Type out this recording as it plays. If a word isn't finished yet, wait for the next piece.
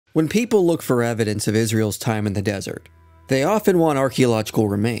When people look for evidence of Israel's time in the desert, they often want archaeological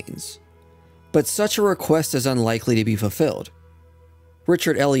remains. But such a request is unlikely to be fulfilled.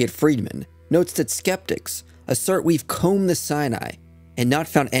 Richard Elliott Friedman notes that skeptics assert we've combed the Sinai and not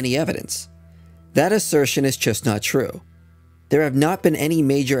found any evidence. That assertion is just not true. There have not been any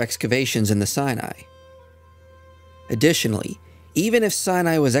major excavations in the Sinai. Additionally, even if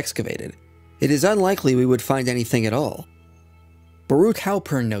Sinai was excavated, it is unlikely we would find anything at all. Baruch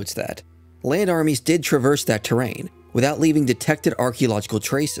Halpern notes that land armies did traverse that terrain without leaving detected archaeological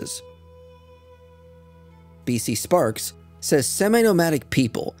traces. B.C. Sparks says semi-nomadic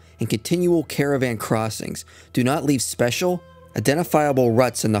people and continual caravan crossings do not leave special, identifiable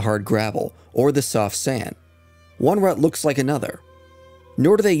ruts in the hard gravel or the soft sand. One rut looks like another.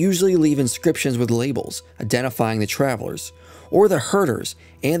 Nor do they usually leave inscriptions with labels identifying the travelers, or the herders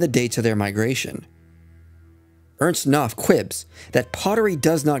and the dates of their migration. Ernst Knopf quibs that pottery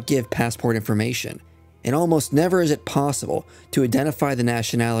does not give passport information, and almost never is it possible to identify the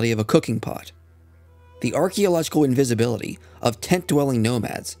nationality of a cooking pot. The archaeological invisibility of tent-dwelling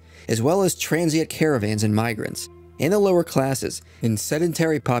nomads, as well as transient caravans and migrants, and the lower classes in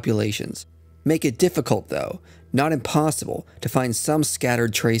sedentary populations, make it difficult, though not impossible, to find some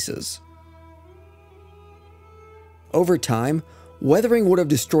scattered traces. Over time, weathering would have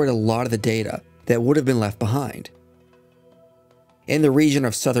destroyed a lot of the data that would have been left behind. In the region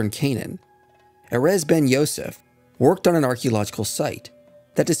of southern Canaan, Erez ben Yosef worked on an archaeological site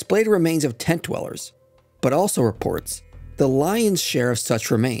that displayed remains of tent dwellers, but also reports the lion's share of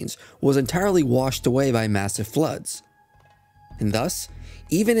such remains was entirely washed away by massive floods. And thus,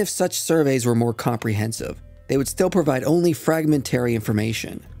 even if such surveys were more comprehensive, they would still provide only fragmentary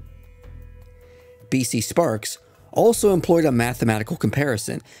information. B.C. Sparks also employed a mathematical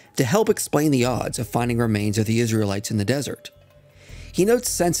comparison to help explain the odds of finding remains of the Israelites in the desert. He notes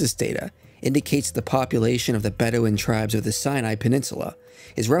census data indicates the population of the Bedouin tribes of the Sinai Peninsula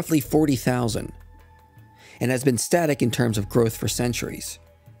is roughly 40,000, and has been static in terms of growth for centuries.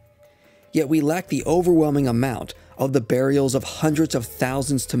 Yet we lack the overwhelming amount of the burials of hundreds of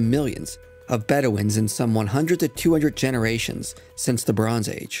thousands to millions of Bedouins in some 100 to 200 generations since the Bronze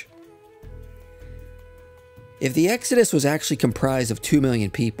Age. If the Exodus was actually comprised of 2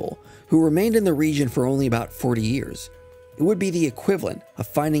 million people who remained in the region for only about 40 years, it would be the equivalent of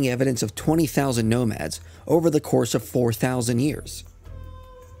finding evidence of 20,000 nomads over the course of 4,000 years.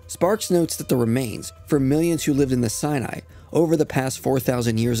 Sparks notes that the remains for millions who lived in the Sinai over the past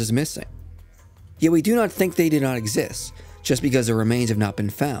 4,000 years is missing. Yet we do not think they did not exist just because the remains have not been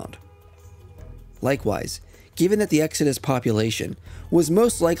found. Likewise, given that the Exodus population was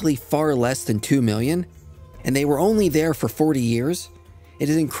most likely far less than 2 million, and they were only there for 40 years, it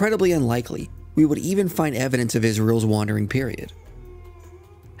is incredibly unlikely we would even find evidence of Israel's wandering period.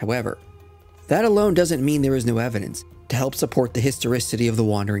 However, that alone doesn't mean there is no evidence to help support the historicity of the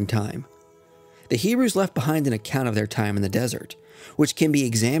wandering time. The Hebrews left behind an account of their time in the desert, which can be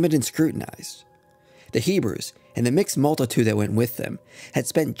examined and scrutinized. The Hebrews, and the mixed multitude that went with them, had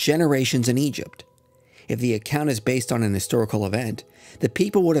spent generations in Egypt. If the account is based on an historical event, the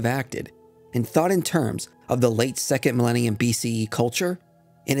people would have acted and thought in terms of the late 2nd millennium BCE culture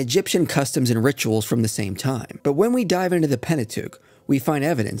and Egyptian customs and rituals from the same time. But when we dive into the Pentateuch, we find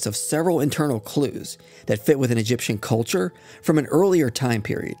evidence of several internal clues that fit with an Egyptian culture from an earlier time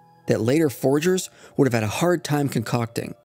period that later forgers would have had a hard time concocting.